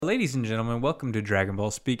Ladies and gentlemen, welcome to Dragon Ball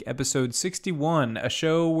Speak, episode 61, a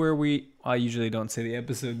show where I usually don't say the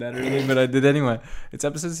episode that early, but I did anyway. It's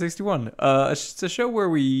episode 61. It's a show where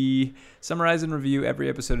we summarize and review every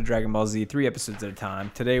episode of Dragon Ball Z, 3 episodes at a time.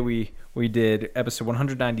 Today we did episode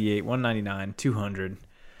 198, 199, 200.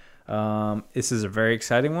 This is a very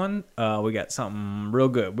exciting one. We got something real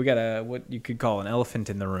good. We got what you could call an elephant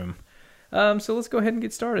in the room. So let's go ahead and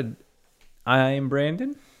get started. I'm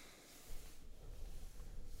Brandon.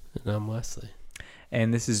 And I'm Wesley.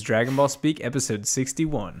 And this is Dragon Ball Speak, episode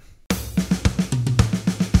 61.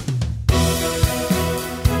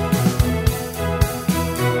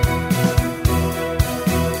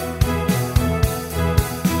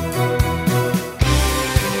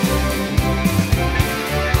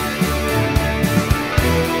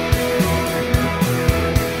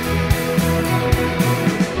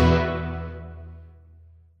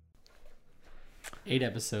 Eight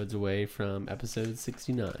episodes away from episode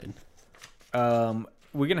 69.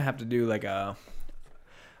 We're gonna have to do like a.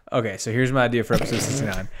 Okay, so here's my idea for episode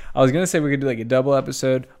 69. I was gonna say we could do like a double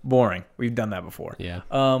episode. Boring. We've done that before. Yeah.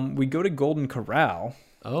 We go to Golden Corral.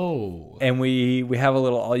 Oh. And we have a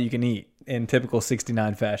little all you can eat in typical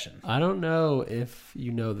 69 fashion. I don't know if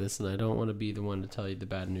you know this, and I don't want to be the one to tell you the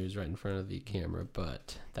bad news right in front of the camera,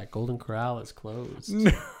 but that Golden Corral is closed.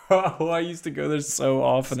 No, I used to go there so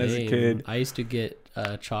often as a kid. I used to get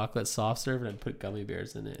a chocolate soft serve, and I'd put gummy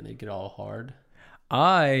bears in it, and they'd get all hard.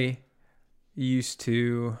 I used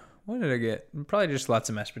to. What did I get? Probably just lots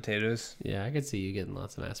of mashed potatoes. Yeah, I could see you getting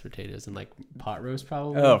lots of mashed potatoes and like pot roast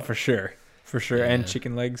probably. Oh, for sure. For sure. Yeah. And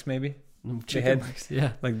chicken legs maybe. Chicken legs,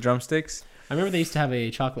 yeah. Like drumsticks. I remember they used to have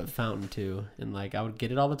a chocolate fountain too, and like I would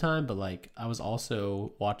get it all the time, but like I was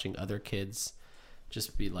also watching other kids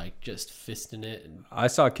just be like just fisting it. And I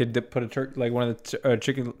saw a kid put one of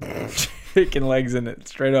the chicken legs in it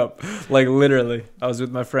straight up, like literally. I was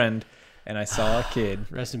with my friend, and I saw a kid.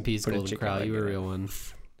 Rest in peace, Golden Corral. You were a real one.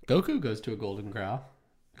 Goku goes to a Golden Corral,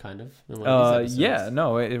 kind of. In one of these yeah,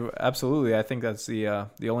 no, absolutely. I think that's the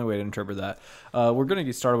only way to interpret that. We're gonna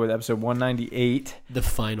get started with episode 198, the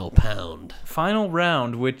final pound, final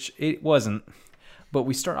round, which it wasn't. But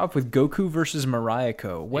we start off with Goku versus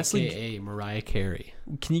Mariako. Wesley, a.k.a. Mariah Carey.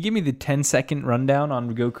 Can you give me the 10-second rundown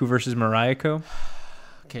on Goku versus Mariako?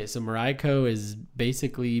 Okay, so Mariako is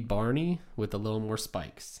basically Barney with a little more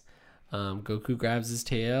spikes. Goku grabs his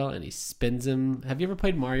tail and he spins him. Have you ever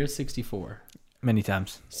played Mario 64? Many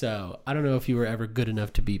times. So I don't know if you were ever good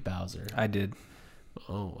enough to beat Bowser. I did.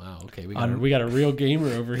 Oh wow! Okay, we got a real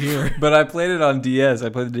gamer over here. But I played it on DS. I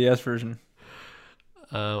played the DS version.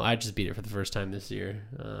 I just beat it for the first time this year.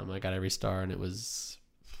 I got every star and it was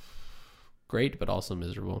great, but also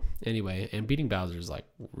miserable. Anyway, and beating Bowser is like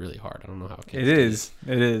really hard. I don't know how it is.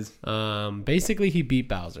 It is. Basically, he beat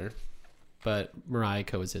Bowser, but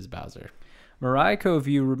Mariako is his Bowser. Mariako, if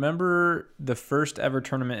you remember the first ever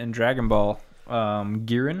tournament in Dragon Ball,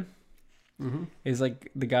 Giran is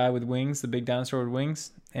like the guy with wings, the big dinosaur with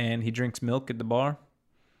wings, and he drinks milk at the bar.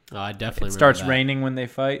 Oh, I definitely remember starts that. raining when they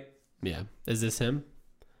fight. Yeah. Is this him?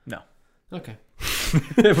 No. Okay.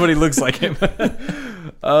 But he looks like him.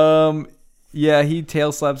 Yeah, he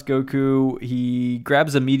tail slaps Goku. He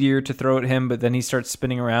grabs a meteor to throw at him, but then he starts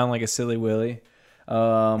spinning around like a silly willy.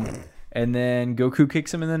 And then Goku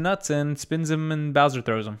kicks him in the nuts and spins him, and Bowser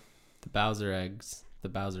throws him. The Bowser eggs, the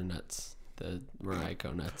Bowser nuts, the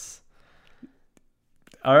Mariako nuts.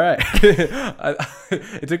 All right.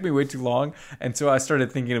 It took me way too long, and so I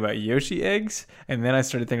started thinking about Yoshi eggs, and then I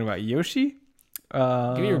started thinking about Yoshi.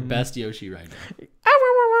 Give me your best Yoshi right now.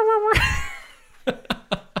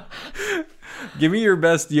 Give me your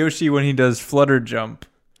best Yoshi when he does flutter jump.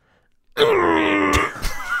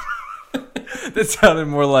 That sounded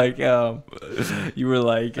more like you were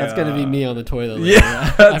like. That's gonna be me on the toilet later.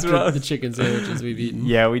 Yeah, that's after the chicken sandwiches we've eaten.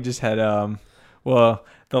 Yeah, we just had well,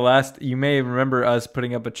 the last, you may remember us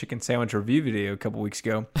putting up a chicken sandwich review video a couple weeks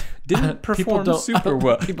ago. Didn't perform super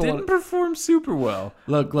well. Didn't perform super well.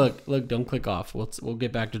 Look! Don't click off. We'll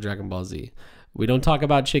get back to Dragon Ball Z. We don't talk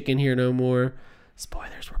about chicken here no more.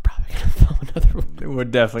 Spoilers. We're probably gonna film another one. We're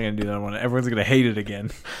definitely gonna do that one. Everyone's gonna hate it again.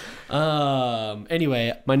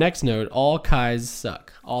 Anyway, my next note: all Kais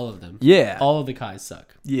suck. All of them. Yeah. All of the Kais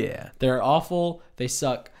suck. Yeah. They're awful. They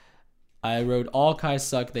suck. I wrote all Kais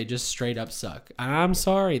suck. They just straight up suck. I'm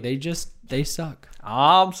sorry. They suck.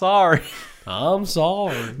 I'm sorry. I'm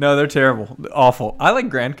sorry. No, they're terrible. Awful. I like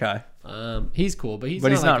Grand Kai. He's cool, but he's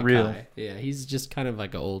not like real. Kai. Yeah, he's just kind of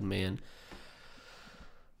like an old man.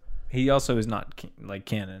 He also is not like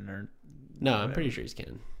canon or. No, I'm pretty sure he's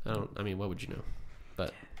canon. I mean, what would you know?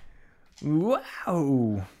 But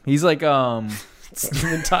Wow. He's like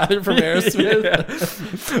Steven Tyler from Aerosmith. Yeah.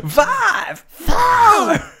 5,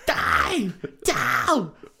 4, 3, 2,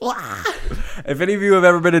 1. If any of you have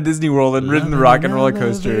ever been to Disney World and ridden the rock and roller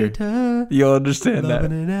coaster, you'll understand that.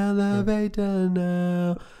 Loving an elevator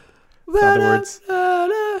now. Not the words.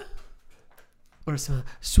 Or some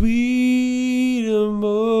sweet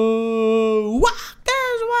more. Walk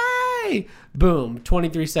this way. Boom.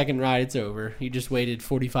 23-second ride. It's over. You just waited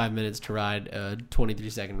 45 minutes to ride a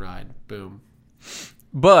 23-second ride. Boom.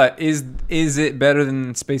 But is it better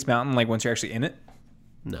than Space Mountain, like once you're actually in it?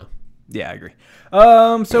 No. Yeah, I agree.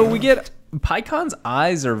 So we get PyCon's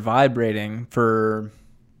eyes are vibrating for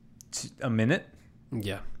a minute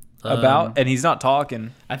Yeah. and he's not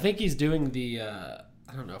talking. I think he's doing the.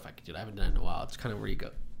 I don't know if I could do it. I haven't done it in a while. It's kind of where you go.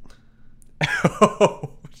 Oh,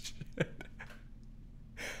 shit.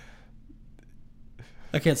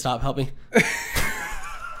 I can't stop. Help me.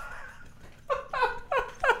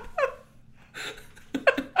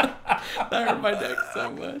 That hurt my neck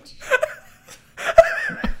so much.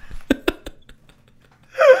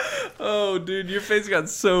 Oh, dude, your face got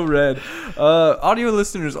so red. Audio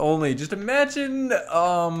listeners only. Just imagine.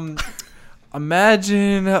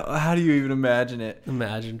 Imagine. How do you even imagine it?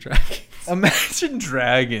 Imagine dragons. Imagine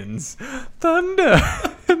dragons, thunder,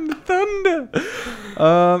 and thunder.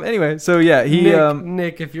 Anyway, so yeah, he.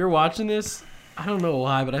 Nick, if you're watching this, I don't know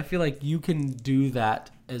why, but I feel like you can do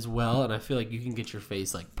that as well, and I feel like you can get your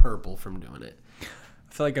face like purple from doing it.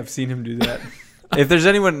 I feel like I've seen him do that. If there's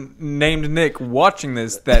anyone named Nick watching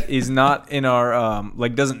this that is not in our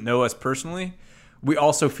doesn't know us personally, we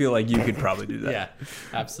also feel like you could probably do that. Yeah,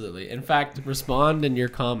 absolutely. In fact, respond in your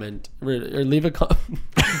comment or leave a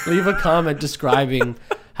leave a comment describing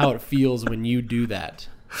how it feels when you do that.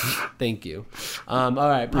 Thank you. All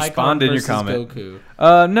right, Respond PyCon in your versus comment.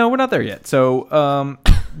 Goku. No, we're not there yet. So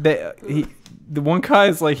the one Kai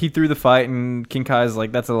is like, he threw the fight, and King Kai is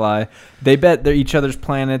like, that's a lie. They bet they're each other's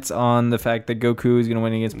planets on the fact that Goku is going to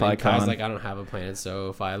win against And then PyCon. Kai's like, I don't have a planet, so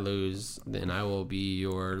if I lose, then I will be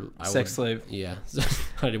your Sex slave. Yeah,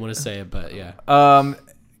 I didn't want to say it, but yeah.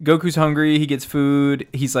 Goku's hungry. He gets food.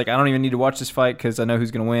 He's like, I don't even need to watch this fight because I know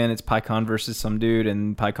who's going to win. It's PyCon versus some dude,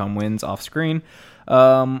 and PyCon wins off screen.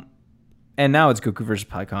 And now it's Goku versus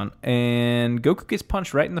PyCon, and Goku gets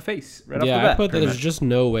punched right in the face. Right off the bat, I put that there's just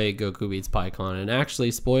no way Goku beats PyCon. And actually,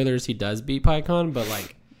 spoilers, he does beat PyCon, but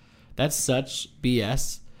like, that's such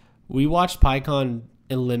BS. We watched PyCon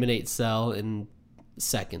eliminate Cell in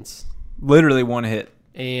seconds. Literally one hit.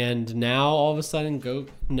 And now all of a sudden,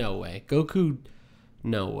 no way. Goku,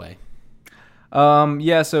 no way.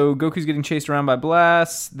 Yeah, so Goku's getting chased around by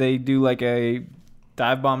blasts. They do like a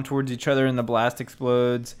dive bomb towards each other, and the blast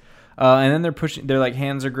explodes. And then they're like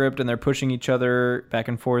hands are gripped, and they're pushing each other back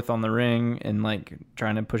and forth on the ring, and like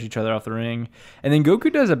trying to push each other off the ring. And then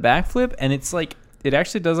Goku does a backflip, and it's like, it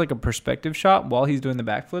actually does like a perspective shot while he's doing the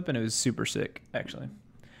backflip, and it was super sick, actually.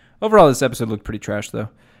 Overall, this episode looked pretty trash, though.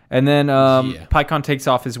 And then PyCon takes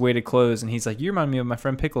off his weighted clothes, and he's like, you remind me of my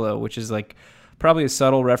friend Piccolo, which is like probably a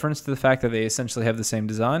subtle reference to the fact that they essentially have the same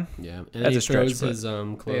design. Yeah, and then he throws his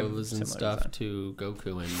clothes and stuff design to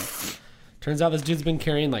Goku, and turns out this dude's been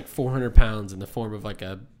carrying like 400 pounds in the form of like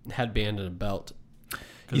a headband and a belt.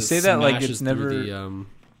 You say that like it's never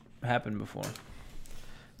happened before.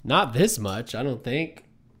 Not this much, I don't think.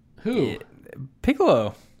 Who?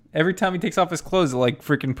 Piccolo. Every time he takes off his clothes, it like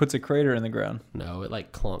freaking puts a crater in the ground. No, it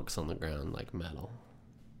like clunks on the ground like metal.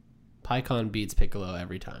 PyCon beats Piccolo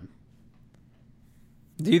every time.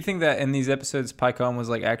 Do you think that in these episodes, PyCon was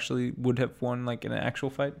like actually would have won like in an actual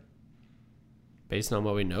fight? Based on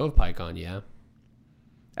what we know of PyCon, yeah.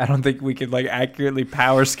 I don't think we could like accurately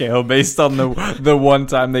power scale based on the one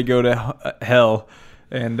time they go to hell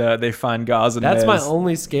and they find Gaz and That's Mez. my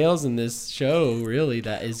only scales in this show, really,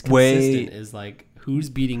 that is consistent. Is like who's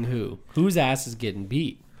beating who, whose ass is getting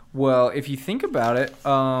beat. Well, if you think about it,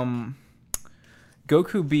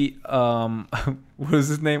 Goku beat what was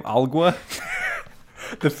his name? Algua,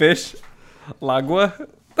 the fish, Lagua.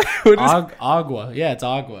 Agua. Yeah, it's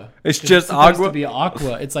Agua. It's just supposed Agua. To be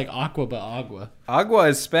Aqua. It's like Aqua, but Agua. Agua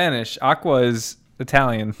is Spanish. Aqua is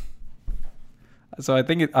Italian. So I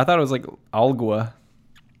thought it was like Algua.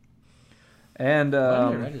 And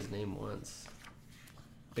I read his name once.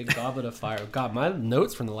 Big Goblet of Fire. God, my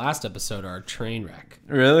notes from the last episode are a train wreck.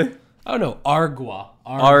 Really? Oh no, Argua.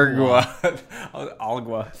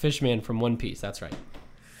 Algua. Fishman from One Piece. That's right.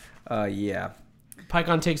 Yeah.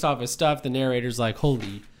 PyCon takes off his stuff. The narrator's like,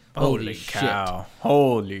 holy cow. Shit.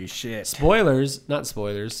 Holy shit. Spoilers, not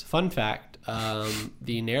spoilers. Fun fact,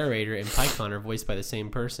 the narrator and PyCon are voiced by the same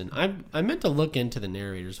person. I meant to look into the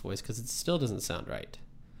narrator's voice because it still doesn't sound right.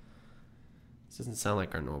 It doesn't sound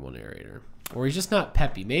like our normal narrator. Or he's just not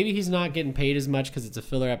peppy. Maybe he's not getting paid as much because it's a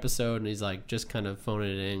filler episode and he's like just kind of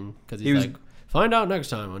phoning it in because he's like, find out next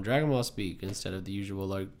time on Dragon Ball Speak instead of the usual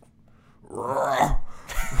like.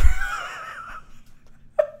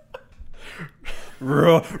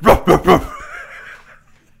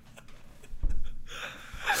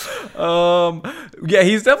 Yeah,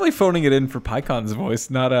 he's definitely phoning it in for PyCon's voice,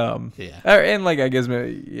 not Yeah. and like I guess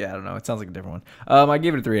maybe, yeah, I don't know. It sounds like a different one. I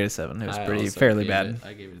gave it a 3 out of 7. It was fairly bad.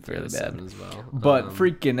 I gave it a 3 out of 7 as well. But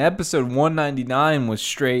freaking episode 199 was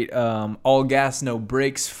straight all gas no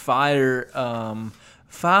brakes fire.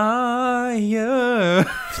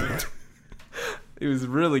 It was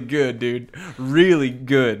really good, dude. Really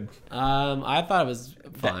good. I thought it was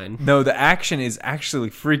fine. No, the action is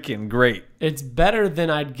actually freaking great. It's better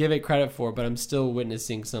than I'd give it credit for, but I'm still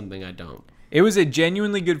witnessing something I don't. It was a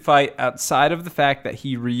genuinely good fight outside of the fact that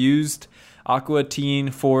he reused Aqua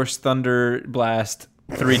Teen Force Thunder Blast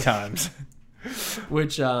 3 times.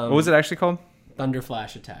 Which what was it actually called? Thunder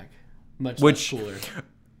Flash Attack. Much less cooler.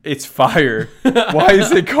 It's fire. Why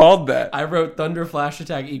is it called that? I wrote Thunder Flash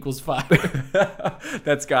Attack equals fire.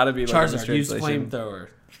 That's got to be like Charizard, use flamethrower.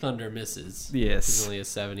 Thunder misses. Yes. It's only a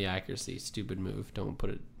 70 accuracy. Stupid move. Don't put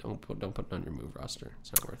it on your move roster.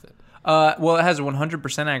 It's not worth it. Well, it has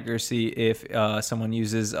 100% accuracy if someone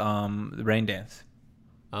uses the Rain Dance.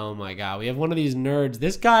 Oh my god, we have one of these nerds.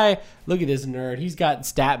 This guy, look at this nerd. He's got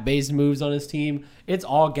stat-based moves on his team. It's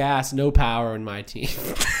all gas, no power in my team.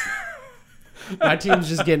 My team's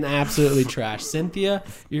just getting absolutely trashed. Cynthia,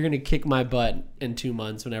 you're going to kick my butt in 2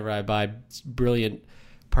 months whenever I buy Brilliant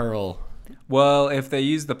Pearl. Well, if they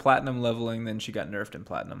use the platinum leveling, then she got nerfed in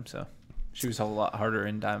platinum, so she was a lot harder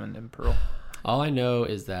in diamond and pearl. All I know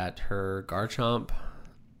is that her Garchomp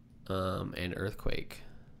and Earthquake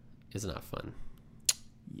is not fun.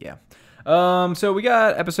 Yeah. So we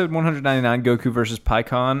got episode 199, Goku versus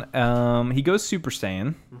PyCon. He goes Super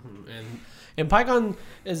Saiyan. Mm-hmm. And PyCon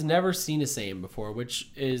has never seen a Saiyan before,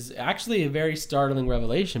 which is actually a very startling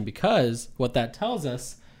revelation because what that tells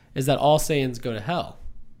us is that all Saiyans go to hell.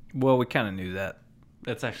 Well, we kind of knew that.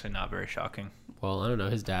 That's actually not very shocking. Well, I don't know.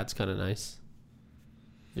 His dad's kind of nice.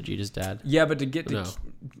 Vegeta's dad. Yeah, but to get to... No.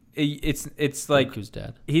 It's like... Goku's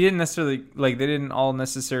dad. He didn't necessarily... Like, they didn't all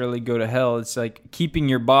necessarily go to hell. It's like keeping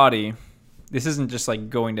your body... This isn't just like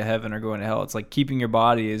going to heaven or going to hell. It's like keeping your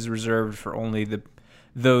body is reserved for only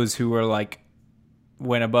those who are like...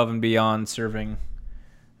 went above and beyond serving,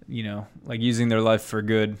 like using their life for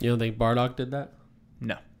good. You don't think Bardock did that?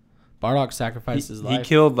 No. Bardock sacrificed his life. He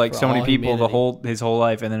killed like so many people his whole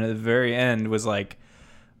life, and then at the very end was like,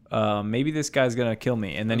 maybe this guy's gonna kill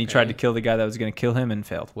me, and then he tried to kill the guy that was gonna kill him and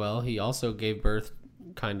failed. Well, he also gave birth,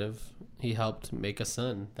 kind of. He helped make a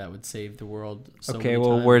son that would save the world. Many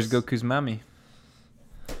times. Where's Goku's mommy?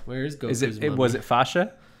 Where is Goku's mommy? Was it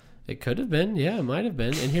Fasha? It could have been. Yeah, it might have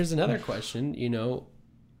been. And here's another question.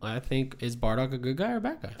 I think, is Bardock a good guy or a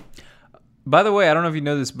bad guy? By the way, I don't know if you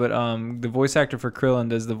know this, but the voice actor for Krillin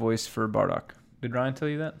does the voice for Bardock. Did Ryan tell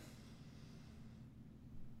you that?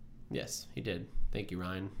 Yes, he did. Thank you,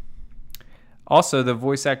 Ryan. Also, the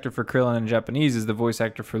voice actor for Krillin in Japanese is the voice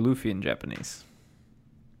actor for Luffy in Japanese.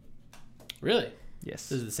 Really?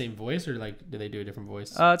 Yes. Is it the same voice, or do they do a different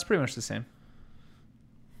voice? It's pretty much the same.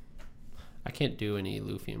 I can't do any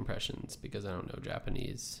Luffy impressions because I don't know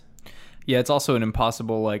Japanese. Yeah, it's also an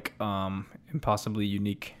impossibly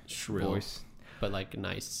unique shrill voice, but like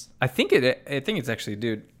nice. I think it's actually a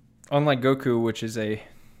dude. Unlike Goku, which is a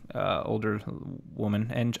older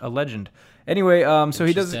woman and a legend. Anyway, so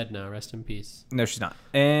he does. She's dead now. Rest in peace. No, she's not,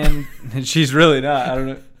 and she's really not. I don't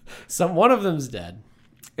know. One of them's dead.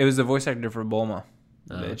 It was the voice actor for Bulma,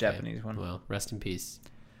 the Japanese one. Well, rest in peace.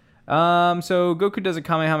 So Goku does a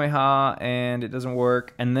Kamehameha and it doesn't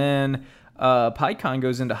work, and then PyCon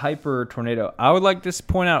goes into Hyper Tornado. I would like to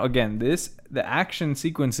point out again, the action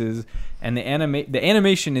sequences and the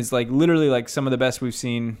animation is like literally like some of the best we've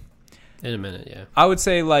seen in a minute. Yeah, I would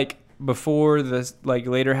say like before this, like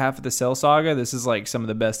later half of the Cell Saga, this is like some of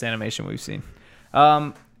the best animation we've seen.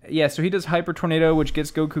 Yeah, so he does Hyper Tornado, which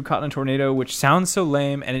gets Goku caught in a tornado, which sounds so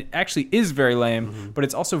lame, and it actually is very lame, but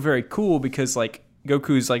it's also very cool because like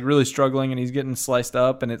Goku's like really struggling and he's getting sliced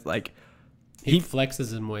up, and it's like he flexes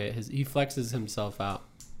he flexes himself out.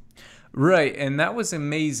 Right, and that was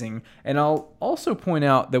amazing. And I'll also point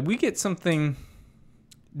out that we get something.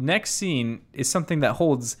 Next scene is something that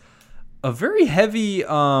holds a very heavy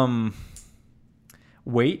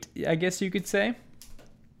weight, I guess you could say.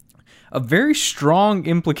 A very strong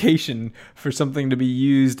implication for something to be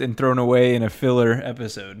used and thrown away in a filler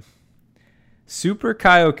episode. Super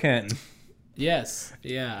Kaioken. Yes,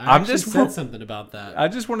 yeah. I just said something about that. I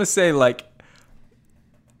just want to say, like,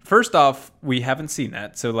 first off, we haven't seen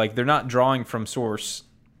that. So, like, they're not drawing from source.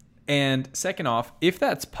 And second off, if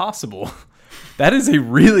that's possible, that is a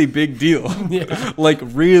really big deal. Yeah. Like,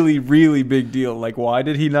 really, really big deal. Like, why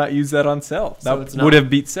did he not use that on Cell? So That it's would not- have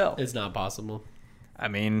beat Cell. It's not possible. I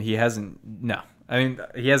mean, he hasn't. No. I mean,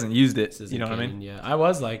 he hasn't used it. This You know isn't what I canon, mean? Yeah, I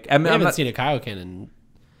was like, I mean, I I'm haven't not- seen a Kaioken in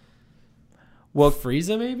Well,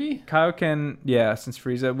 Frieza, maybe. Kaioken, yeah, since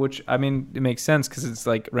Frieza, which, I mean, it makes sense because it's,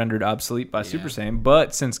 like, rendered obsolete by Super Yeah. Saiyan.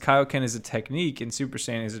 But since Kaioken is a technique and Super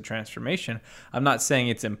Saiyan is a transformation, I'm not saying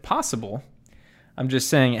it's impossible. I'm just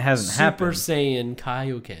saying it hasn't Super happened. Saiyan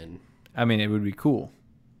Kaioken. I mean, it would be cool.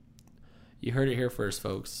 You heard it here first,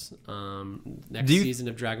 folks. Next Do you- season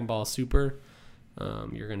of Dragon Ball Super,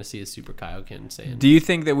 you're going to see a Super Kaioken Saiyan. Do you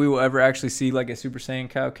think that we will ever actually see, like, a Super Saiyan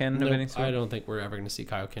Kaioken of any Nope, sort? I don't think we're ever going to see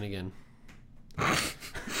Kaioken again.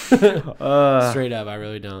 Uh, Straight up, I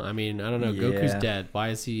really don't. I mean, I don't know. Yeah. Goku's dead. Why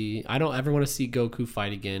is he? I don't ever want to see Goku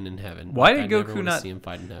fight again in heaven. Why did I never Goku wanna not- see him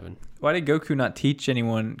fight in heaven? why did Goku not teach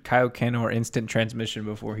anyone Kaioken or instant transmission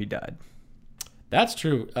before he died? That's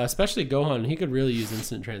true. Especially Gohan. He could really use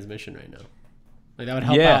instant transmission right now. Like that would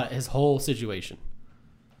help Yeah. out his whole situation.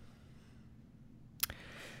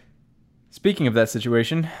 Speaking of that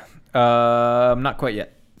situation, not quite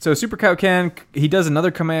yet. So Super Kaioken, he does another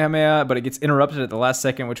Kamehameha, but it gets interrupted at the last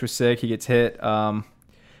second, which was sick. He gets hit.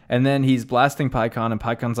 And then he's blasting Pikkon, and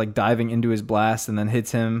Pikkon's like diving into his blast and then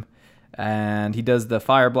hits him. And he does the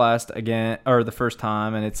fire blast again, or the first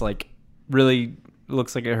time, and it's like really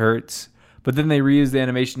looks like it hurts. But then they reused the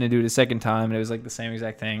animation to do it a second time, and it was like the same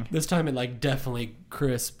exact thing. This time it like definitely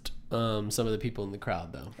crisped some of the people in the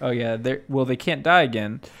crowd though. Oh yeah, they can't die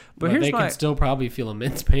again. But here's they my can still probably feel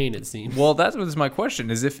immense pain. It seems. well, that's what is my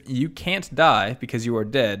question: is if you can't die because you are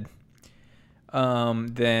dead,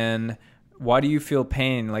 then why do you feel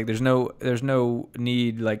pain? Like there's no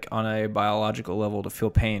need like on a biological level to feel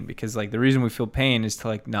pain because like the reason we feel pain is to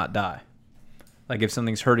like not die. Like if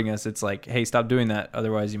something's hurting us, it's like, hey, stop doing that,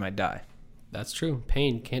 otherwise you might die. That's true.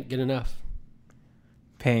 Pain can't get enough.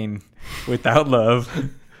 Pain without love.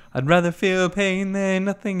 I'd rather feel pain than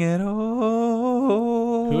nothing at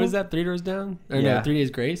all. Who is that? 3 Doors Down? Or Yeah. no, 3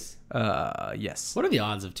 Days Grace? Yes. What are the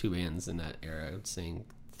odds of two bands in that era saying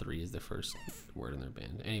 3 is the first word in their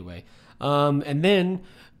band? Anyway, and then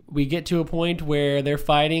we get to a point where they're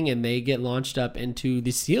fighting and they get launched up into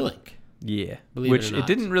the ceiling. Yeah. Believe Which it or it not.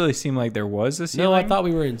 didn't really seem like there was a ceiling. No, I thought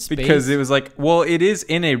we were in space. Because it was like, well, it is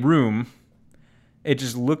in a room. It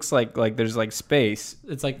just looks like there's like space,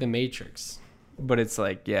 It's like the Matrix. but it's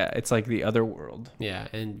like, yeah, it's like the other world. Yeah,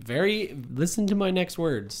 and listen to my next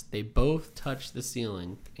words. They both touch the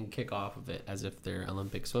ceiling and kick off of it as if they're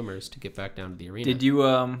Olympic swimmers to get back down to the arena. Did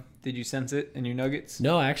you sense it in your nuggets?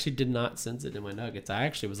 No, I actually did not sense it in my nuggets. I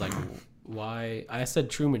actually was like, why? I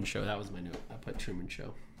said Truman Show. That was my note. I put Truman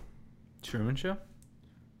Show. Truman Show?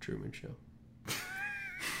 Truman Show.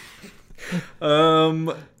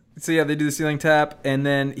 So yeah, they do the ceiling tap, and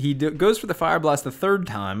then he goes for the fire blast the third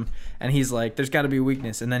time, and he's like, "There's got to be a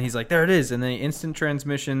weakness," and then he's like, "There it is," and then he instant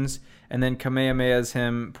transmissions, and then Kamehameha's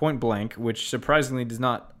him point blank, which surprisingly does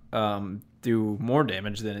not do more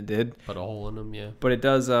damage than it did, Put a hole in them, yeah. but it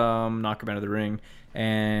does knock him out of the ring,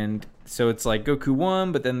 and so it's like Goku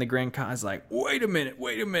won, but then the Grand Kai's like, "Wait a minute,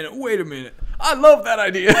 I love that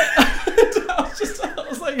idea." I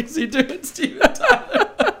was like, is he doing Steven Tyler?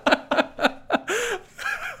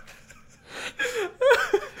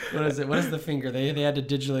 What is it? What is the finger? They had to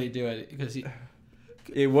digitally do it because he.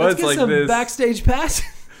 It was Let's get like some this. backstage pass.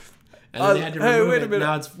 And then they had to Hey, remove wait a it.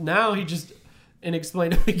 minute. Now he just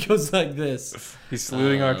inexplicably goes like this. He's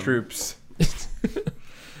saluting our Um, troops.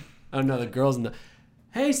 Oh no, the girls in the.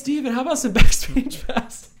 Hey Steven, how about some backstage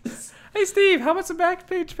passes? Hey Steve, how about some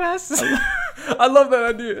backstage passes? I love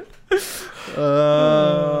that idea.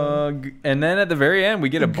 And then at the very end, we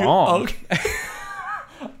get a bomb. Okay.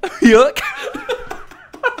 Yuck.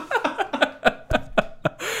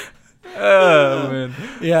 Oh man!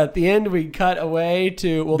 Yeah, at the end we cut away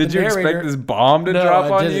to. Well, Did the you expect narrator, this bomb to drop I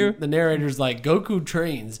on didn't. you? The narrator's like, Goku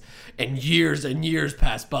trains, and years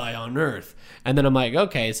pass by on Earth. And then I'm like,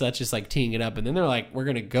 okay, so that's just like teeing it up. And then they're like, we're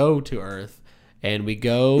gonna go to Earth, and we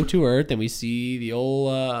go to Earth, and we see the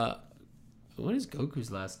old. What is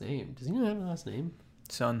Goku's last name? Does he not have a last name?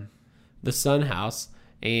 Son. The Sun House.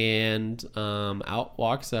 And out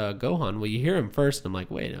walks Gohan. Well, you hear him first, and I'm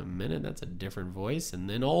like, wait a minute, that's a different voice. And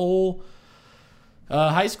then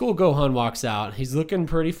high school Gohan walks out. He's looking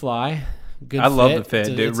pretty fly. Good I love the It's fit,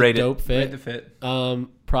 a- dude. it's a Rate it. dope fit. Rate the fit.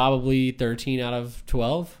 Probably 13 out of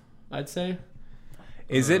 12, I'd say.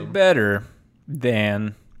 Is it better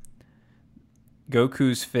than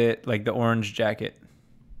Goku's fit, like the orange jacket?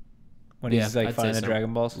 when Yeah, he's like I'd say fighting the so.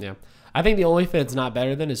 Dragon Balls. Yeah, I think the only fit it's not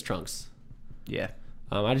better than is Trunks. Yeah.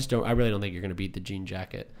 I really don't think you're gonna beat the jean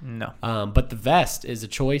jacket. No. But the vest is a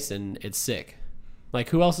choice and it's sick. Like,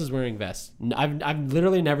 who else is wearing vests? I've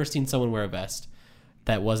literally never seen someone wear a vest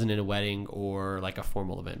that wasn't in a wedding or like a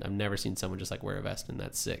formal event. I've never seen someone just like wear a vest, and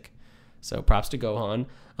that's sick. So props to Gohan.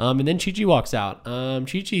 And then Chi-Chi walks out.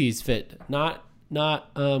 Chi-Chi's fit not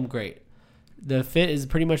great. The fit is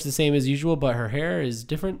pretty much the same as usual, but her hair is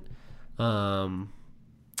different. It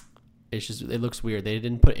looks weird. They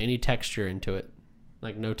didn't put any texture into it.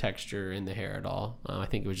 Like, no texture in the hair at all. I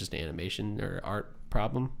think it was just an animation or art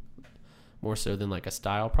problem, more so than like a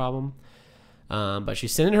style problem. But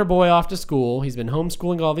she's sending her boy off to school. He's been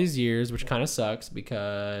homeschooling all these years, which kind of sucks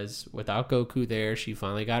because without Goku there, she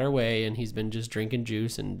finally got her way, and he's been just drinking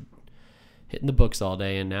juice and hitting the books all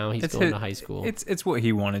day, and now he's going to high school. It's what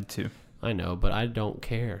he wanted to. I know, but I don't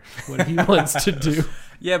care what he wants to do.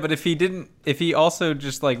 Yeah, but if he also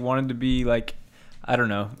just like wanted to be like, I don't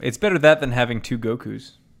know, it's better that than having two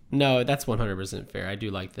Gokus. No, that's 100% fair. I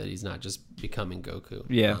do like that he's not just becoming Goku.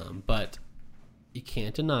 Yeah. But you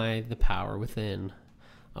can't deny the power within.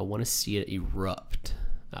 I want to see it erupt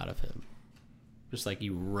out of him. Just like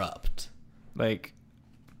erupt. Like,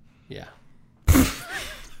 yeah.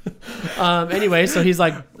 Anyway, so he's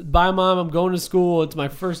like, bye, Mom. I'm going to school. It's my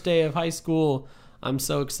first day of high school. I'm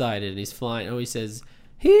so excited. And he's flying. Oh, he says,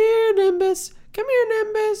 here, Nimbus. Come here,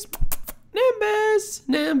 Nimbus. Nimbus.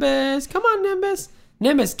 Nimbus. Come on, Nimbus.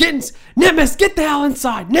 Nimbus, get the hell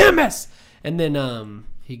inside. Nimbus. And then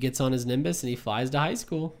he gets on his Nimbus and he flies to high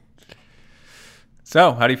school.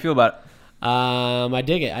 so how do you feel about it? I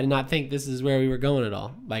dig it. I did not think this is where we were going at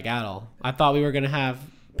all. Like, at all. I thought we were going to have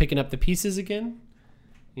picking up the pieces again.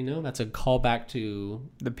 You know, that's a callback to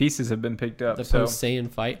The pieces have been picked up. the So post-Saiyan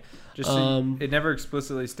fight. just it never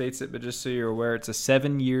explicitly states it, but just so you're aware, it's a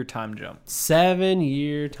 7-year time jump.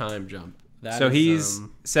 7-year time jump. That So is, he's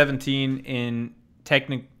 17 in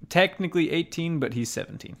technically 18, but he's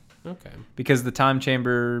 17 okay. because the time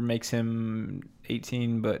chamber makes him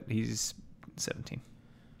 18, but he's 17.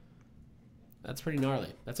 That's pretty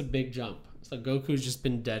gnarly. That's a big jump. So Goku's just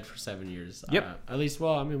been dead for 7 years. Yep. At least,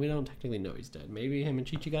 well, I mean, we don't technically know he's dead. Maybe him and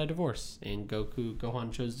Chi-Chi got a divorce, and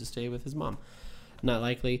Gohan chose to stay with his mom. Not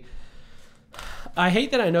likely. I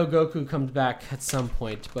hate that I know Goku comes back at some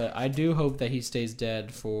point, but I do hope that he stays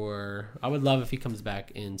dead for... I would love if he comes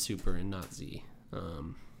back in Super and not Z.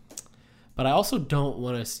 But I also don't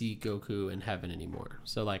want to see Goku in heaven anymore.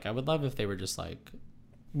 So, like, I would love if they were just like...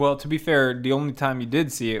 Well, to be fair, the only time you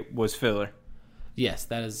did see it was filler. Yes,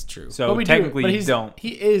 that is true. So But we technically but you don't. He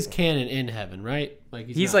is canon in heaven, right? Like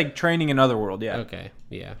He's not- like training in Otherworld, yeah. Okay,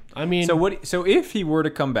 yeah. I mean, So if he were to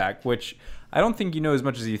come back, which I don't think you know as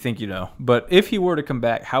much as you think you know, but if he were to come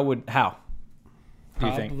back, how do you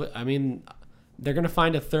think? probably, I mean, they're gonna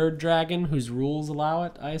find a third dragon whose rules allow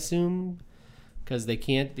it, I assume, because they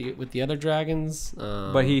can't with the other dragons.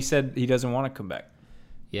 But he said he doesn't want to come back.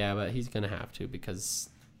 Yeah, but he's gonna have to because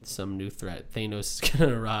some new threat, Thanos, is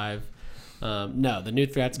gonna arrive. No, the new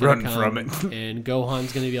threat's gonna Run come, from it. and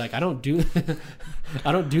Gohan's gonna be like, I don't do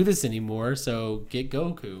this anymore. So get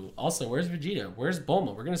Goku. Also, where's Vegeta? Where's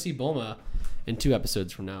Bulma? We're gonna see Bulma in 2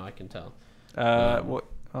 episodes from now. I can tell. Well,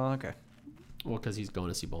 okay. Well, because he's going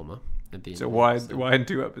to see Bulma at the end. So of the why episode. in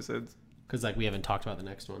 2 episodes? Because like we haven't talked about the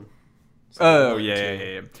next one. So Oh 1 and yeah.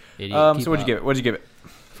 2. Idiot, Keep so what'd you give it?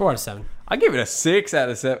 4 out of 7. I gave it a 6 out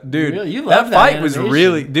of 7, dude. Really? You that love that fight was animation.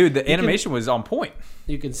 really, dude. The can- animation was on point.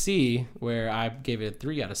 You can see where I gave it a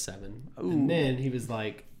 3 out of 7, and then he was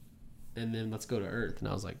like, "And then let's go to Earth," and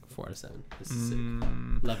I was like, 4 out of 7. This is sick.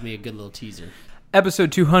 Left me a good little teaser.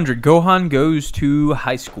 Episode 200. Gohan goes to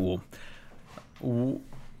high school.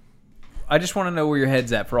 I just want to know where your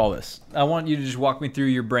head's at for all this. I want you to just walk me through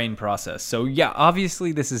your brain process. So yeah,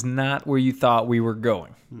 obviously this is not where you thought we were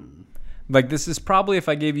going. Like, this is probably, if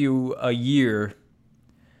I gave you a year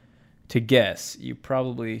to guess, you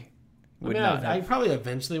probably would not I have. probably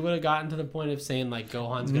eventually would have gotten to the point of saying like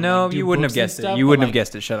Gohan's gonna No, like, do you wouldn't have books and guessed it. stuff, You but, wouldn't have like,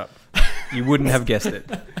 guessed it. Shut up. You wouldn't have guessed it.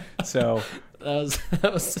 So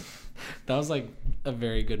That was like a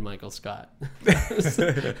very good Michael Scott.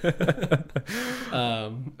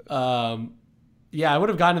 Yeah, I would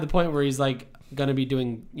have gotten to the point where he's like gonna be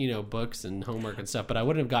doing, books and homework and stuff, but I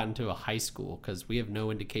wouldn't have gotten to a high school because we have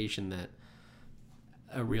no indication that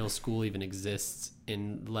a real school even exists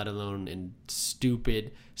let alone in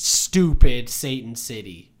stupid Satan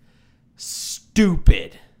City.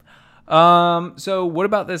 Stupid. so what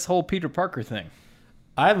about this whole Peter Parker thing?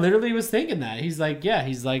 I literally was thinking that. He's like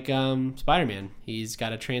Spider-Man. He's got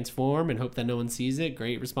to transform and hope that no one sees it.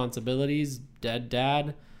 Great responsibilities. Dead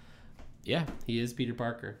dad. Yeah, he is Peter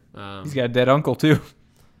Parker. He's got a dead uncle too.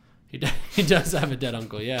 He does have a dead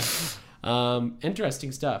uncle. Yeah.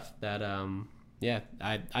 Interesting stuff. That I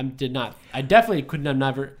definitely could have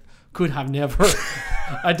never.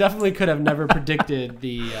 I definitely could have never predicted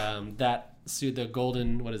the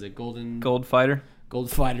golden. What is it? Gold Fighter.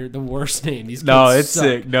 Gold Fighter. The worst name. These kids No, it's suck.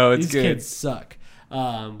 sick. No, it's These good. kids suck.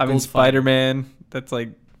 I mean, Spider-Man. That's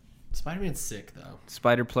like Spider-Man's sick though.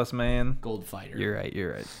 Spider plus man. Gold Fighter. You're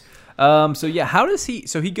right. So yeah, how does he?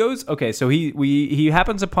 So he goes. Okay, so he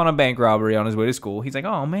happens upon a bank robbery on his way to school. He's like,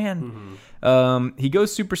 oh man. Mm-hmm. He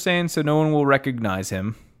goes Super Saiyan so no one will recognize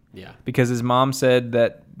him. Yeah. Because his mom said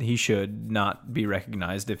that he should not be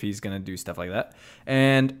recognized if he's gonna do stuff like that.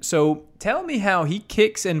 And so tell me how he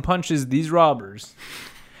kicks and punches these robbers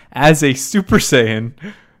as a Super Saiyan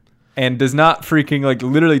and does not freaking like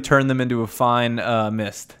literally turn them into a fine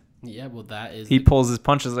mist. Yeah. Well, that is. He pulls his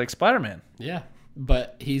punches like Spider-Man. Yeah,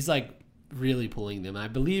 but he's like really pulling them. I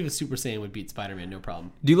believe a Super Saiyan would beat Spider-Man, no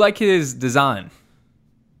problem. Do you like his design?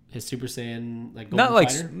 His Super Saiyan, like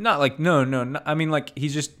Golden Not like no. I mean, like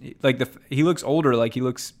he's just like he looks older. Like he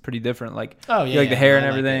looks pretty different. Like the hair and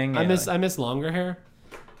everything. I miss longer hair.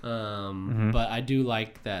 But I do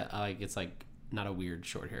like that. It's like not a weird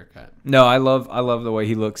short haircut. No, I love the way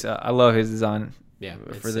he looks. I love his design. Yeah,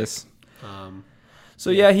 for this. So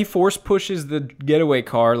yeah, he force pushes the getaway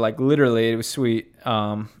car. Like literally, it was sweet.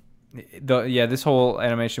 This whole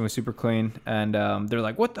animation was super clean, and they're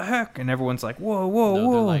like, "What the heck?" And everyone's like, "Whoa!"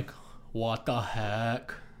 They're like, "What the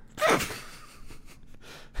heck?"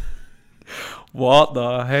 What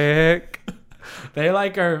the heck?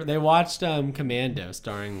 They watched Commando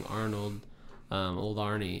starring Arnold, old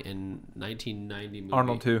Arnie in 1990 movie.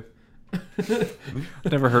 Arnold 2.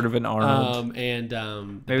 Never heard of an Arnold.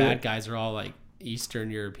 The bad guys are all like Eastern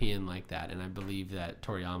European like that, and I believe that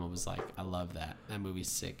Toriyama was like, I love that movie's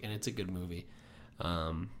sick and it's a good movie.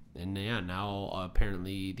 And yeah, now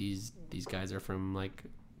apparently these guys are from like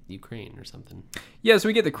Ukraine or something. Yeah, so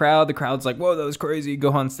we get the crowd's like, whoa, that was crazy.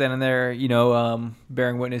 Gohan's standing there,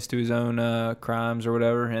 bearing witness to his own crimes or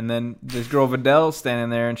whatever, and then this girl Videl standing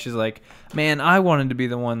there and she's like, man, I wanted to be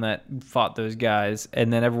the one that fought those guys.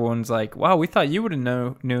 And then everyone's like, wow, we thought you would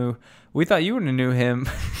have knew him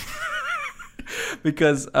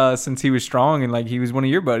because since he was strong and like he was one of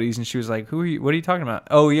your buddies. And she was like, what are you talking about?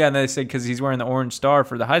 Oh yeah, and they said because he's wearing the orange star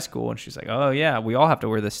for the high school. And she's like, oh yeah, we all have to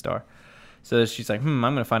wear this star. So she's like, I'm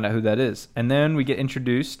going to find out who that is. And then we get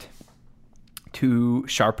introduced to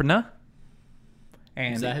Sharpena.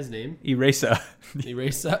 And is that his name? Erasa.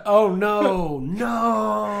 Erasa? Oh, no.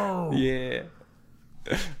 No. Yeah.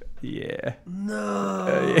 Yeah.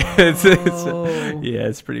 No.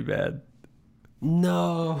 It's pretty bad.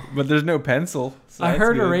 No. But there's no pencil. So I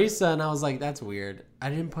heard good. Erasa and I was like, that's weird. I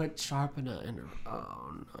didn't put Sharpena in her.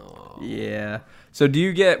 Oh, no. Yeah. So do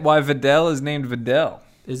you get why Videl is named Videl?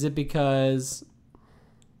 Is it because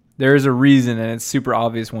there is a reason, and it's super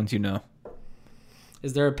obvious once you know?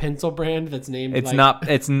 Is there a pencil brand that's named? It's not.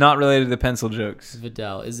 It's not related to pencil jokes.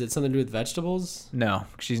 Videl. Is it something to do with vegetables? No,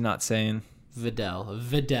 she's not saying. Videl.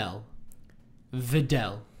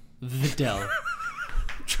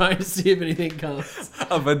 Trying to see if anything comes.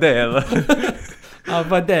 A Videl. A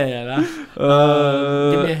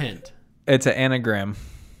Videl. Give me a hint. It's an anagram.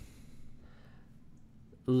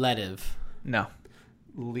 Letiv. No.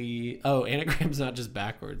 Oh, anagram's not just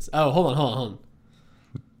backwards. Oh, hold on.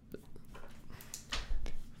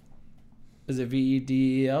 Is it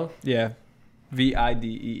Vedel? Yeah.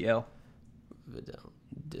 Videl.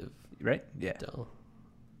 Videl. Right? Yeah. Videl.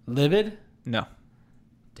 Livid? No.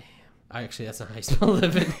 Damn. Actually, that's not how you spell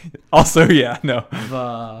livid. Also, yeah, no.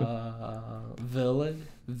 Villid.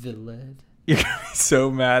 You're gonna be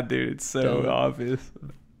so mad, dude. It's so obvious.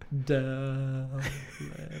 No,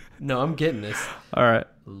 I'm getting this. All right.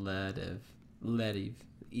 Letiv.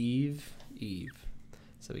 Eve.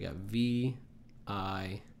 So we got Videl.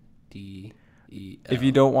 If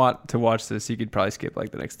you don't want to watch this, you could probably skip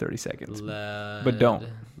like the next 30 seconds. But don't.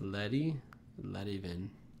 Ledivin.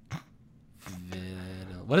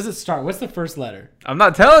 What does it start? What's the first letter? I'm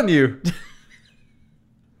not telling you.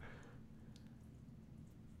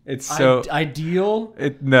 It's so ideal.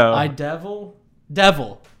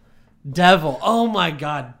 Devil. Oh my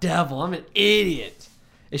God, devil. I'm an idiot.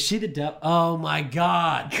 Is she the devil? Oh my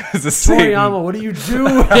God. Toriyama, what are you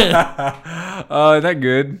doing? Oh, isn't that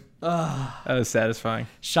good? That was satisfying.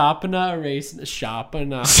 Sharpena.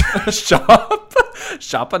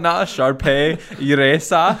 Sharpena, Sharpay,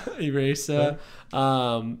 Erasa.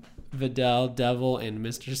 Videl, Devil, and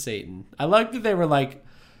Mr. Satan. I like that they were like,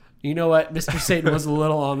 you know what? Mr. Satan was a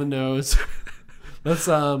little on the nose. Let's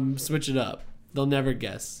switch it up. They'll never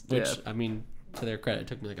guess. Which, Yeah. I mean, to their credit, it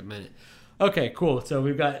took me like a minute. Okay, cool. So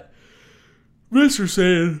we've got Mr.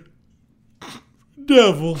 Satan,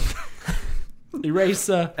 Devil,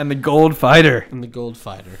 Eraser, And the Gold Fighter. and the Gold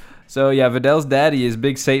Fighter. So yeah, Vidal's daddy is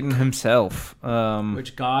Big Satan himself.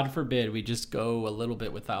 Which, God forbid, we just go a little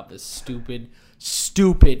bit without this stupid,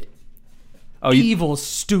 Oh, you evil,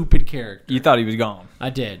 stupid character. thought he was gone? I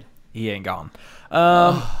did. He ain't gone.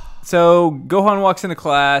 So Gohan walks into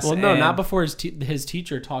class. Well, no, and- not before his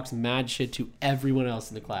teacher talks mad shit to everyone else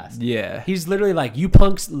in the class. Yeah. He's literally like, you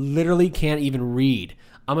punks literally can't even read.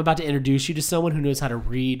 I'm about to introduce you to someone who knows how to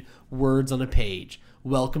read words on a page.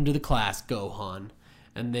 Welcome to the class, Gohan.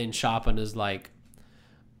 And then Chopin is like,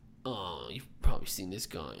 oh, you've probably seen this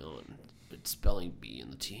guy on Spelling Bee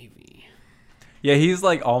in the TV. Yeah, he's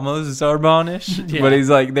like almost Zarbonish, Yeah. but he's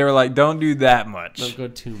like, they were like, don't do that much. Don't go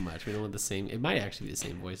too much. We don't want the same. It might actually be the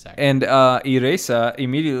same voice actor. And Iresa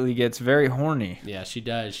immediately gets very horny. Yeah, she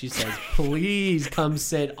does. She says, please come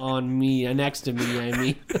sit on me, next to me, I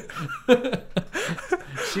mean.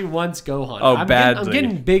 She wants Gohan. Oh, I'm badly.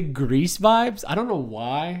 getting big Grease vibes. I don't know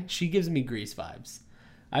why. She gives me Grease vibes.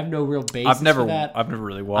 I have no real basis I've never for that.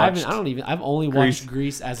 really watched. I've only Grease. watched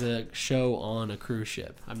Grease as a show on a cruise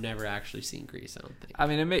ship. I've never actually seen Grease, I don't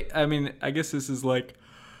think. I guess this is like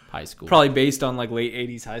High school. probably based on like late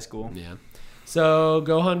 80s high school. Yeah. So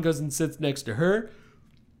Gohan goes and sits next to her,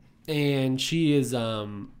 and she is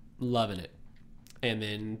loving it. And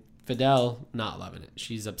then Videl not loving it.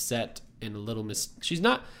 She's upset and a little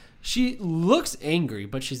she looks angry,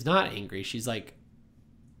 but she's not angry. She's like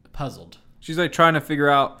puzzled. She's like trying to figure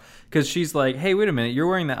out, because she's like, hey, wait a minute, you're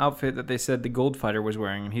wearing the outfit that they said the Gold Fighter was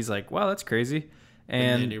wearing. And he's like, wow, that's crazy.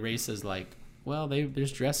 And And then Erasa's like, well, they're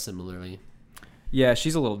just dressed similarly. yeah,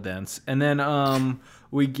 she's a little dense. And then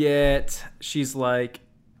she's like,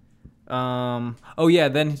 oh yeah,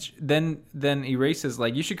 then Erasa's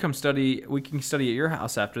like, you should come study, we can study at your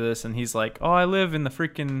house after this. And he's like, oh, I live in the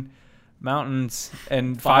freaking mountains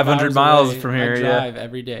and 500 hours miles away. from here. I Yeah. drive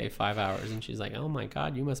every day 5 hours. And she's like, oh my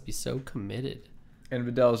God, you must be so committed. And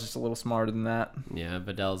Vidal's just a little smarter than that. Yeah,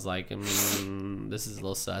 Videl's like, this is a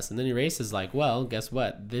little sus. And then Erasa's like, well, guess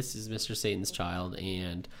what? This is Mr. Satan's child,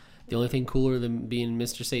 and the only thing cooler than being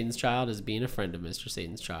Mr. Satan's child is being a friend of Mr.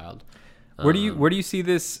 Satan's child. Where do you see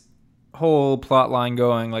this whole plot line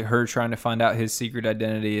going? Like her trying to find out his secret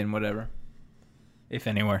identity and whatever, if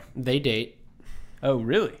anywhere. They date. Oh,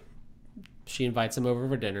 really? She invites him over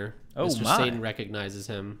for dinner. Oh, Mr. my. Satan recognizes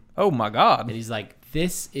him, Oh my and God. he's like,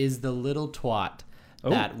 this is the little twat Oh.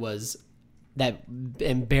 that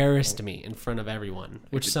embarrassed me in front of everyone,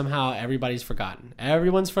 which somehow everybody's forgotten.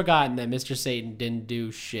 Everyone's forgotten that Mr. Satan didn't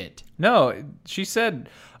do shit. No, she said.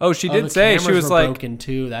 Oh, she The did say she cameras was were like. broken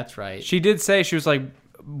too. That's right. She did say she was like.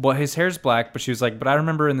 Well, his hair's black, but she was like. But I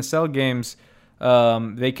remember in the Cell games,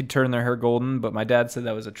 they could turn their hair golden, but my dad said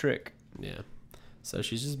that was a trick. Yeah. So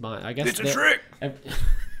she's just buying. I guess It's a trick.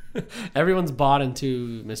 Everyone's bought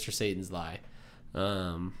into Mr. Satan's lie.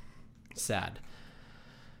 Sad.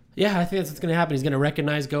 Yeah, I think that's what's going to happen. He's going to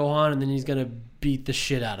recognize Gohan, and then he's going to beat the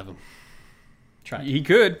shit out of him. Try. To. He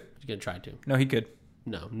could. He's going to try to. No, he could.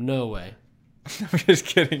 No way. I'm just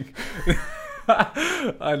kidding.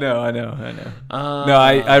 I know. No,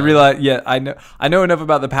 I realize. Yeah, I know enough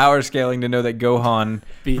about the power scaling to know that Gohan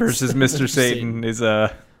Beats versus Mr. Satan is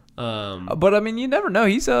But I mean, you never know.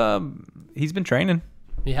 He's been training.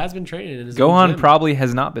 He has been training in his own Gohan gym. probably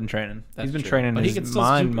has not been training. That's He's been true. training But his he can still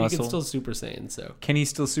mind He muscle. can still Super Saiyan. So Can he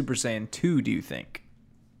still Super Saiyan 2, do you think?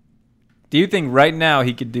 Do you think right now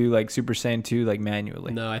he could do like Super Saiyan 2 like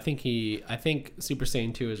manually? no, I think Super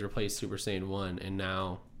Saiyan 2 has replaced Super Saiyan 1, and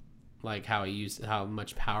now like how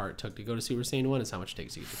much power it took to go to Super Saiyan 1 is how much it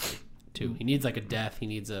takes to get to 2. He needs like a death. He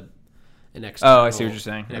needs an external. Oh, I see what you're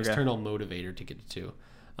saying. An Okay. external motivator to get to 2.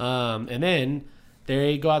 And then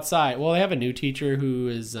they go outside. Well, they have a new teacher who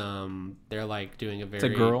is they're like doing a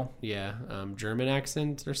very a girl? Yeah, German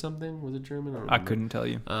accent or something. Was it German? don't I remember. couldn't tell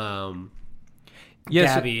you.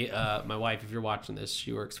 Yes, Gabby, my wife, if you're watching this,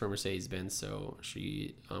 she works for Mercedes-Benz, so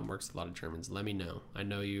she works with a lot of Germans. Let me know. I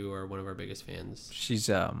know you are one of our biggest fans. She's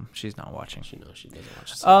not watching. She knows she doesn't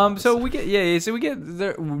watch. So we get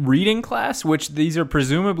the reading class, which these are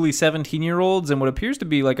presumably 17-year-olds in what appears to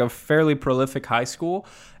be like a fairly prolific high school,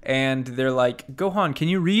 and they're like, Gohan, can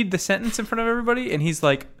you read the sentence in front of everybody? And he's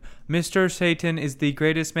like, Mr. Satan is the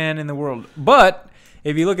greatest man in the world. But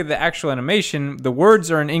if you look at the actual animation, the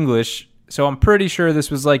words are in English, so I'm pretty sure this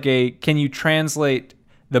was like can you translate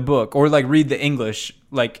the book or like read the English,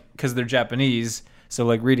 like because they're Japanese, so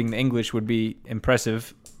like reading the English would be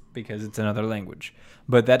impressive. because it's another language.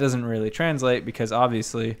 But that doesn't really translate because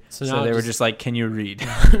obviously, so they were just like, can you read?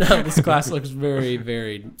 No, this class looks very,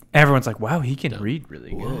 very... Everyone's like, wow, he can read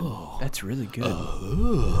really good. Whoa. That's really good.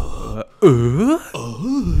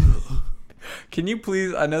 Can you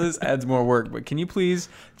please, I know this adds more work, but can we please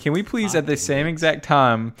at the same exact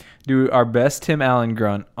time do our best Tim Allen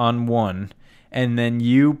grunt on one, and then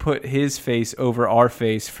you put his face over our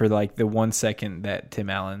face for like the 1 second that Tim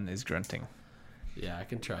Allen is grunting? Yeah, I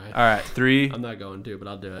can try. All right, 3. I'm not going to, but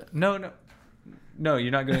I'll do it. No,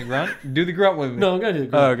 you're not going to grunt? Do the grunt with me. No, I'm going to do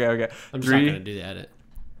the grunt. Oh, okay. I'm just not going to do the edit.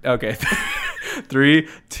 Okay. 3,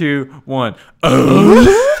 2, 1.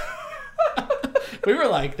 We were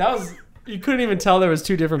like, that was... You couldn't even tell there was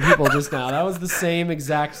 2 different people just now. That was the same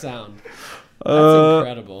exact sound. That's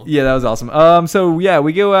incredible. Yeah, that was awesome. So yeah,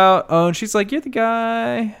 we go out. And she's like, "You're the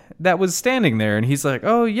guy that was standing there," and he's like,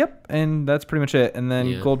 "Oh, yep." And that's pretty much it. And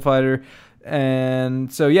then Gold Fighter,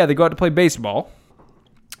 and so yeah, they go out to play baseball.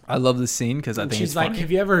 I love this scene because I think she's it's like, funny.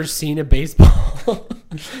 "Have you ever seen a baseball?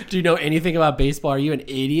 Do you know anything about baseball? Are you an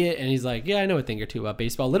idiot?" And he's like, "Yeah, I know a thing or two about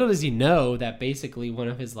baseball." Little does he know that basically one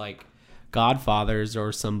of his like godfathers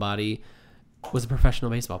or somebody was a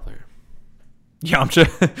professional baseball player. Yeah, I'm sure.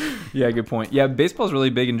 Yeah, good point. Yeah, baseball's really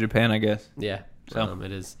big in Japan, I guess. Yeah, So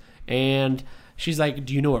it is. And she's like,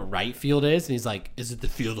 "Do you know what right field is?" And he's like, "Is it the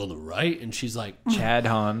field on the right?" And she's like, Chad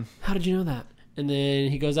Hahn. "How did you know that?" And then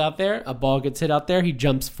he goes out there. A ball gets hit out there. He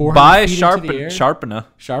jumps 400 By feet into the air.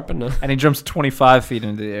 Sharpena. And he jumps 25 feet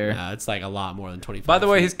into the air. Yeah, it's like a lot more than 25 By the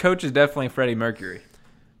way, feet. his coach is definitely Freddie Mercury.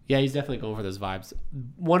 Yeah, he's definitely going for those vibes.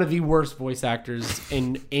 One of the worst voice actors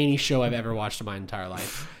in any show I've ever watched in my entire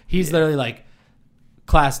life. He's literally like,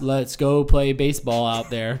 "Class, let's go play baseball out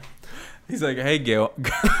there." He's like, "Hey, Gil."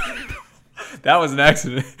 That was an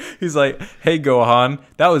accident. He's like, "Hey, Gohan,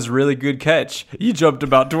 that was a really good catch. You jumped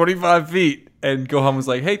about 25 feet. And Gohan was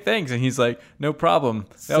like, "Hey, thanks." And he's like, "No problem.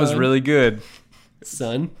 That was really good."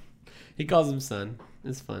 Son. He calls him son.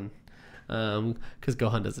 It's fun. Because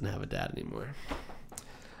Gohan doesn't have a dad anymore.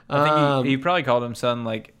 I think he probably called him son,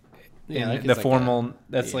 like, in like the it's formal. like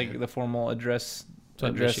That's like the formal address. That's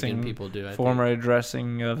what Michigan people do, I formal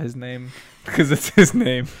addressing of his name because it's his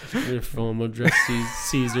name. Your formal dress,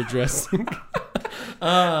 Caesar dressing.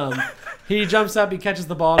 He jumps up, he catches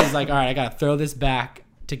the ball, and he's like, "All right, I gotta throw this back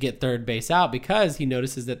to get third base out," because he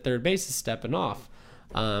notices that third base is stepping off.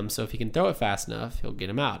 So if he can throw it fast enough, he'll get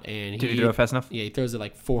him out. And Did he throw it fast enough? Yeah, he throws it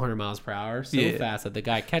like 400 miles per hour, so fast that the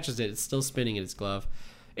guy catches it. It's still spinning in his glove.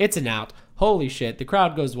 It's an out. Holy shit. The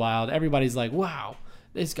crowd goes wild. Everybody's like, "Wow,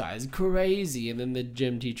 this guy's crazy." And then the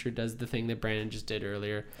gym teacher does the thing that Brandon just did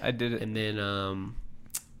earlier. I did it. And then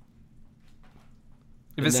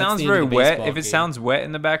if it sounds very wet, if it sounds wet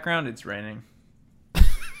in the background, it's raining.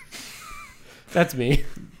 That's me.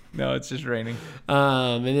 No, it's just raining.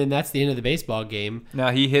 And then that's the end of the baseball game. No,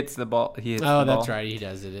 he hits the ball. That's right. He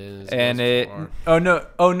does it. Oh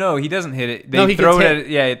no, he doesn't hit it. He throw it.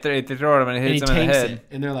 hit. They throw it at him and it hits him in the head. It,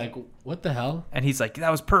 and they're like, "What the hell?" And he's like, "That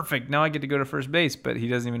was perfect. Now I get to go to first base." But he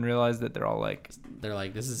doesn't even realize that they're all like,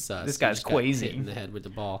 "This is sus. This guy's crazy." Hit in the head with the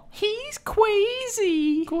ball. He's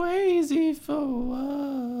crazy. Crazy for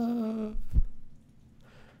love.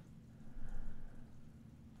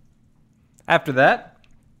 After that,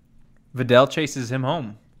 Videl chases him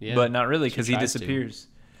home, Yeah, but not really because he tries disappears.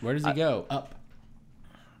 Where does he go? Up.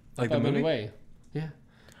 Like up the movie? and away. Yeah.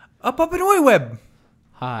 Up and away, Web.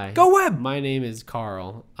 Hi. Go Web. My name is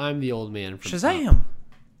Carl. I'm the old man from Shazam.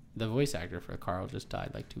 The voice actor for Carl just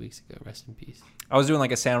died like 2 weeks ago. Rest in peace. I was doing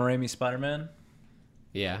like a Sam Raimi Spider-Man.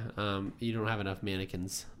 Yeah. You don't have enough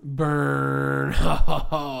mannequins. Burn.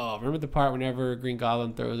 Remember the part whenever Green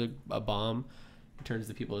Goblin throws a bomb? Turns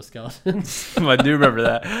the people to skeletons. I do remember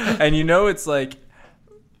that. And it's like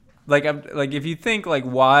if you think like,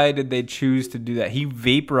 why did they choose to do that? He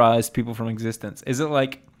vaporized people from existence. Is it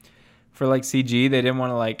like for like CG they didn't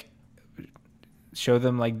want to like show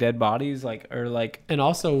them like dead bodies And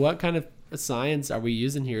also, what kind of science are we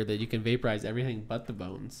using here that you can vaporize everything but the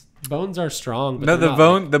bones? Bones are strong. But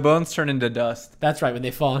the bones turn into dust. That's right. When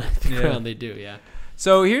they fall on the ground, they do. Yeah.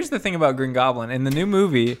 So here's the thing about Green Goblin in the new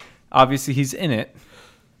movie. Obviously, he's in it.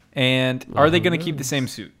 And are they going to keep the same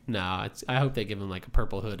suit? No, I hope they give him like a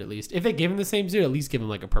purple hood at least. If they give him the same suit, at least give him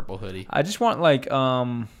like a purple hoodie. I just want like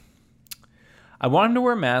I want him to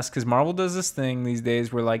wear a mask because Marvel does this thing these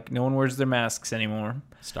days where like no one wears their masks anymore.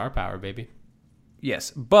 Star power, baby.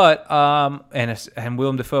 Yes, but and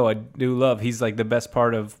Willem Dafoe I do love. He's like the best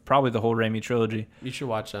part of probably the whole Raimi trilogy. You should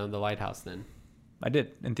watch The Lighthouse then. I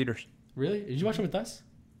did in theaters. Really? Did you watch it with us?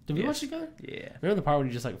 Did we watch it together? Yeah. Remember the part when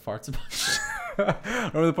he just like farts a bunch?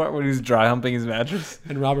 Remember the part when he was dry humping his mattress?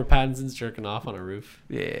 And Robert Pattinson's jerking off on a roof.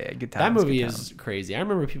 Yeah, good times. That movie good is times. crazy. I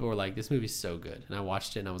remember people were like, "This movie's so good," and I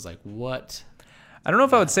watched it and I was like, "What?" I don't know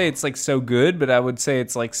if I would say it's like so good, but I would say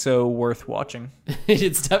it's like so worth watching.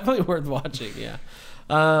 It's definitely worth watching. Yeah.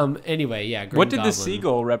 Anyway, yeah. Green What did the Goblin.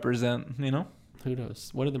 seagull represent? You know, Who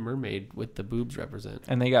knows? What did the mermaid with the boobs represent?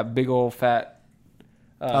 and they got big old fat.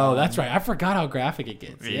 Oh, that's right. I forgot how graphic it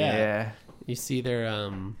gets. Yeah. Yeah. You see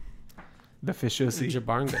their The fish of the sea.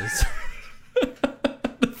 jabarngas.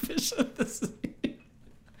 The fish of the sea.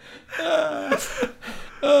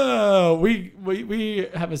 We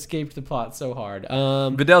have escaped the plot so hard.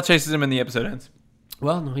 Vidal chases him and the episode ends.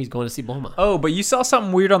 Well, no, he's going to see Bulma. Oh, but you saw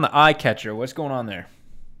something weird on the eye catcher. What's going on there?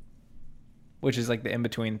 Which is like the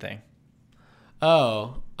in-between thing.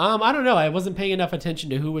 Oh, I don't know. I wasn't paying enough attention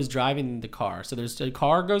to who was driving the car. So there's a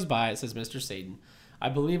car goes by. It says Mr. Satan. I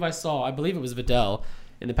believe it was Vidal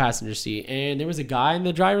in the passenger seat, and there was a guy in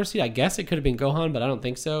the driver's seat. I guess it could have been Gohan, but I don't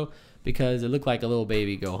think so because it looked like a little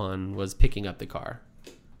baby Gohan was picking up the car.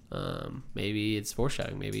 Maybe it's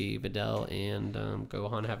foreshadowing. Maybe Vidal and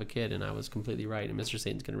Gohan have a kid, and I was completely right. And Mr.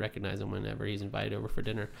 Satan's going to recognize him whenever he's invited over for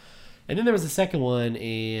dinner. And then there was the second one,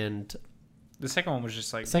 and The second one was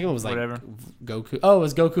just like the second one was whatever. like Goku. Oh, it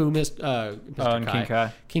was Goku, Mr. And Kai. King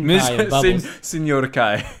Kai. King Kai and Bubbles. Senor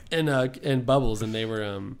Kai. And Bubbles, and they were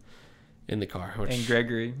in the car. Which And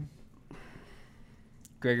Gregory.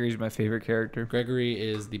 Gregory's my favorite character. Gregory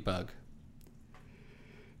is the bug.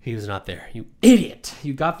 He was not there. You idiot!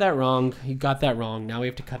 You got that wrong. Now we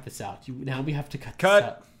have to cut this out. Now we have to cut this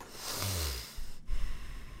out.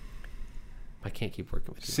 I can't keep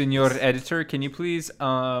working with you. Senor Editor, can you please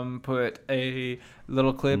put a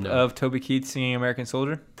little clip of Toby Keith singing American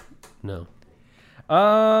Soldier? No.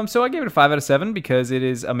 So I gave it a 5 out of 7 because it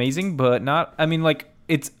is amazing, but not. I mean, like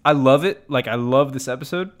I love it. Like I love this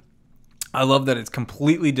episode. I love that it's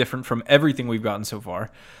completely different from everything we've gotten so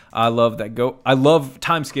far. I love that I love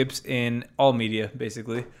time skips in all media,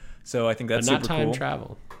 basically. So I think that's But not super time cool.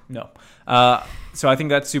 travel. No. So I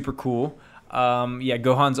think that's super cool. Yeah,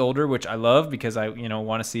 Gohan's older, which I love because I,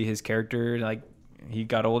 want to see his character. Like he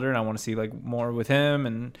got older, and I want to see like more with him.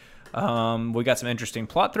 And we got some interesting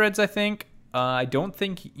plot threads. I think. I don't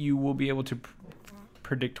think you will be able to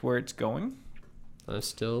predict where it's going. I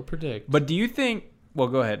still predict. But do you think? Well,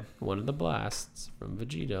 go ahead. One of the blasts from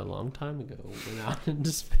Vegeta a long time ago went out into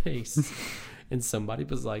space. And somebody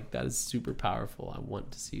was like, that is super powerful. I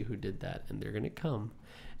want to see who did that. And they're going to come.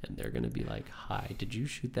 And they're going to be like, hi, did you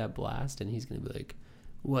shoot that blast? And he's going to be like,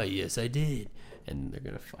 why, yes, I did. And they're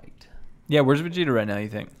going to fight. Yeah, where's Vegeta right now, you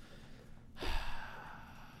think?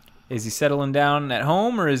 Is he settling down at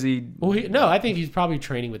home, or is he... Well, no, I think he's probably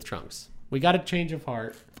training with Trunks. We got a change of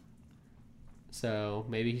heart. So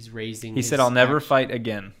maybe he's raising He said, I'll never fight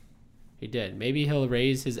again. He did. Maybe he'll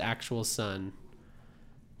raise his actual son.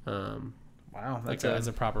 Wow, Like as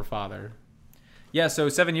a proper father. Yeah, so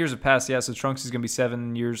 7 years have passed. Yeah, so Trunks is going to be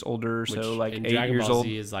 7 years older, Which so like in 8 Dragon years Ball old.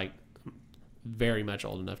 Z is like very much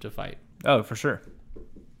old enough to fight. Oh, for sure.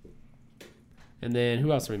 And then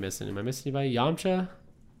who else are we missing? Am I missing anybody? Yamcha?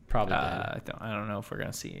 Probably dead. I don't know if we're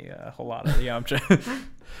going to see a whole lot of the Yamcha.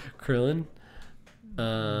 Krillin?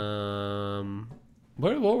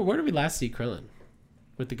 Where did we last see Krillin?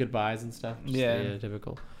 With the goodbyes and stuff? Just Yeah.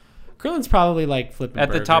 typical. Krillin's probably like flipping at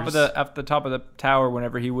the burgers. top of the tower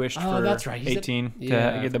whenever he wished for that's right. He's 18 I to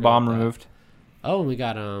get the forgot bomb about that. removed. Oh, and we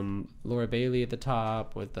got Laura Bailey at the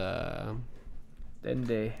top with Dende.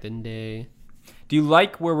 Dende. Do you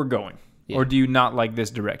like where we're going? Yeah. Or do you not like this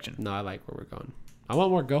direction? No, I like where we're going. I want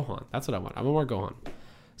more Gohan. That's what I want. I want more Gohan.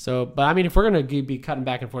 So, but I mean, if we're gonna be cutting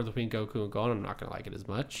back and forth between Goku and Gohan, I'm not gonna like it as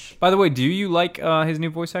much. By the way, do you like his new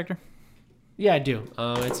voice actor? Yeah, I do.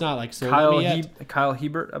 It's not like so. Yet. Kyle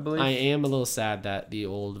Hebert, I believe. I am a little sad that the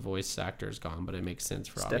old voice actor is gone, but it makes sense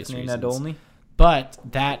for obvious Stephanie reasons. Nadolny. But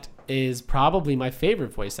that is probably my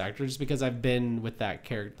favorite voice actor, just because I've been with that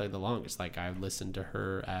character the longest. Like I've listened to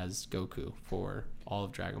her as Goku for all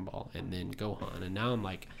of Dragon Ball, and then Gohan, and now I'm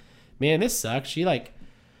like, man, this sucks. She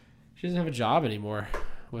doesn't have a job anymore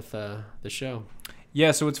with the show.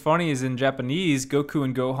 Yeah, so what's funny is in Japanese, Goku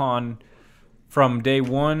and Gohan from day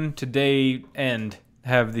one to day end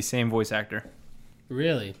have the same voice actor.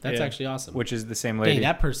 Really? That's Yeah. actually awesome. Which is the same lady. Dang,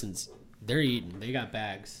 that person's, they're eating. They got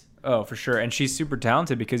bags. Oh, for sure. And she's super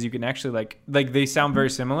talented because you can actually like they sound very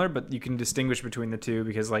similar, but you can distinguish between the two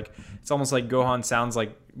because like it's almost like Gohan sounds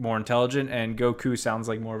like more intelligent and Goku sounds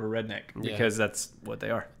like more of a redneck because that's what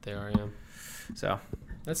they are. They are, yeah. So,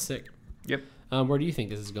 That's sick. yep. Where do you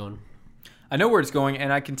think this is going? I know where it's going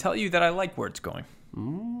and I can tell you that I like where it's going.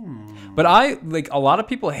 But I like a lot of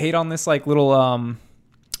people hate on this like little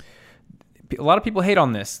a lot of people hate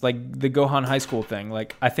on this, like the Gohan high school thing.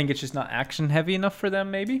 Like, I think it's just not action heavy enough for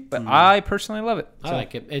them, maybe. But I personally love it. I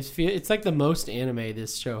like it. It's like the most anime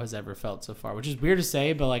this show has ever felt so far, which is weird to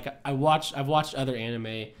say, but like I've watched other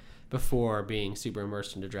anime before being super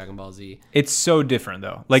immersed into Dragon Ball Z. It's so different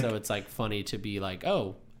though. Like, so it's like funny to be like,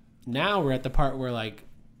 oh, now we're at the part where like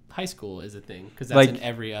high school is a thing, because that's like, in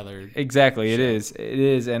every other exactly show. it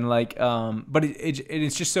is, and like but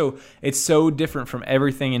it's just so different from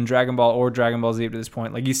everything in Dragon Ball or Dragon Ball Z up to this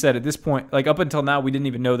point. Like you said, at this point, like up until now, we didn't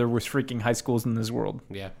even know there was freaking high schools in this world.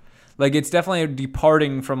 Yeah, like it's definitely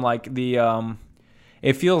departing from like the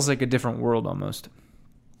it feels like a different world almost,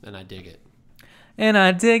 and I dig it. And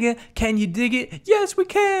I dig it. Can you dig it? Yes, we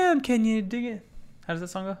can. Can you dig it? How does that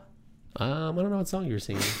song go? I don't know what song you were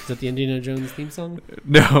singing. Is that the Indiana Jones theme song?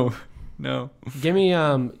 No. Give me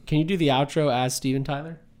can you do the outro as Steven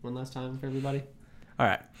Tyler one last time for everybody? All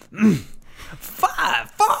right.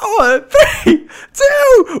 5, 4, 3,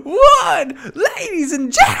 2, 1. Ladies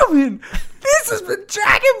and gentlemen, this has been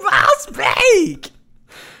Dragon Ball Speak,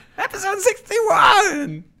 episode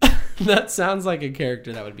 61. That sounds like a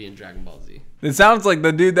character that would be in Dragon Ball Z. It sounds like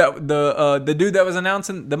the dude that was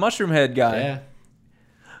announcing, the mushroom head guy. Yeah.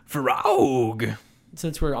 Frog.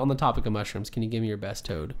 Since we're on the topic of mushrooms, can you give me your best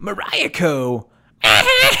toad? Mariaco.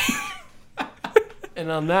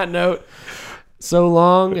 And on that note, so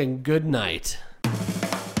long and good night.